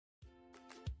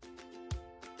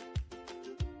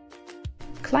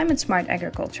Climate-smart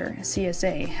agriculture,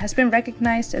 CSA, has been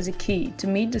recognized as a key to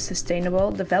meet the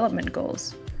Sustainable Development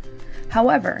Goals.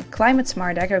 However,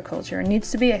 climate-smart agriculture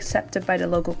needs to be accepted by the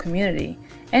local community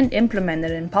and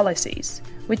implemented in policies,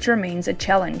 which remains a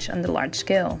challenge on the large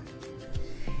scale.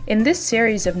 In this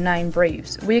series of 9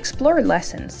 briefs, we explore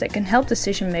lessons that can help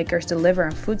decision-makers deliver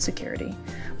on food security,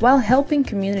 while helping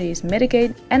communities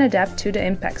mitigate and adapt to the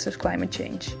impacts of climate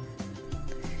change.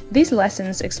 These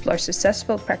lessons explore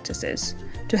successful practices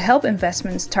to help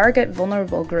investments target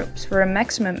vulnerable groups for a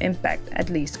maximum impact at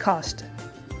least cost.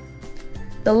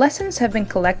 The lessons have been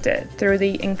collected through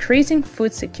the Increasing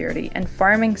Food Security and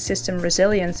Farming System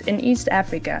Resilience in East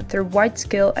Africa through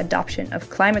wide-scale adoption of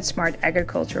climate-smart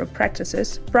agricultural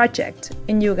practices project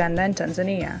in Uganda and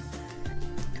Tanzania.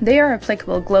 They are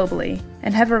applicable globally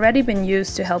and have already been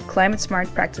used to help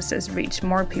climate-smart practices reach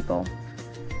more people.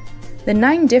 The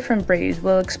 9 different briefs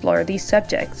will explore these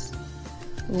subjects.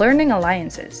 Learning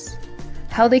alliances,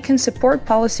 how they can support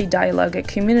policy dialogue at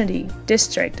community,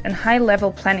 district, and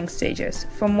high-level planning stages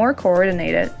for more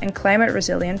coordinated and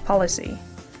climate-resilient policy.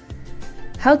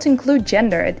 How to include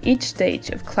gender at each stage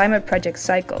of climate project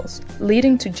cycles,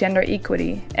 leading to gender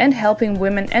equity and helping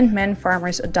women and men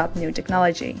farmers adopt new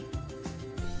technology.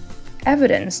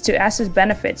 Evidence to assess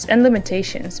benefits and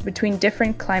limitations between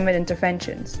different climate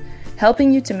interventions,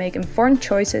 helping you to make informed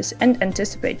choices and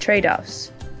anticipate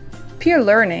trade-offs. Peer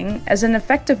learning as an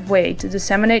effective way to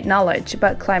disseminate knowledge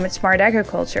about climate-smart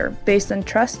agriculture based on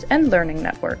trust and learning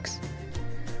networks.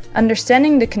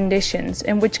 Understanding the conditions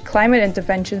in which climate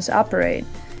interventions operate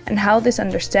and how this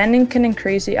understanding can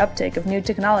increase the uptake of new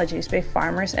technologies by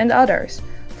farmers and others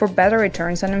for better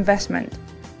returns on investment.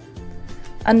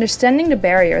 Understanding the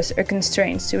barriers or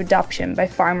constraints to adoption by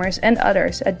farmers and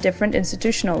others at different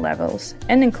institutional levels,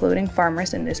 and including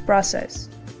farmers in this process.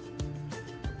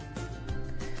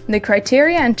 The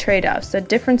criteria and trade-offs that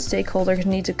different stakeholders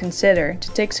need to consider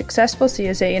to take successful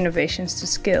CSA innovations to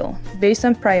scale, based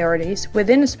on priorities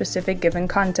within a specific given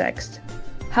context.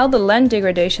 How the Land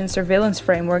Degradation Surveillance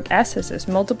Framework assesses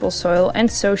multiple soil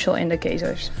and social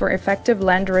indicators for effective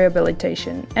land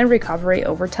rehabilitation and recovery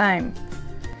over time.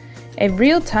 A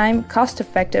real-time,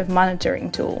 cost-effective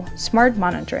monitoring tool, Smart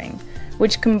Monitoring,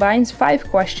 which combines 5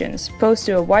 questions posed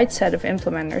to a wide set of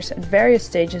implementers at various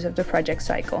stages of the project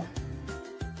cycle.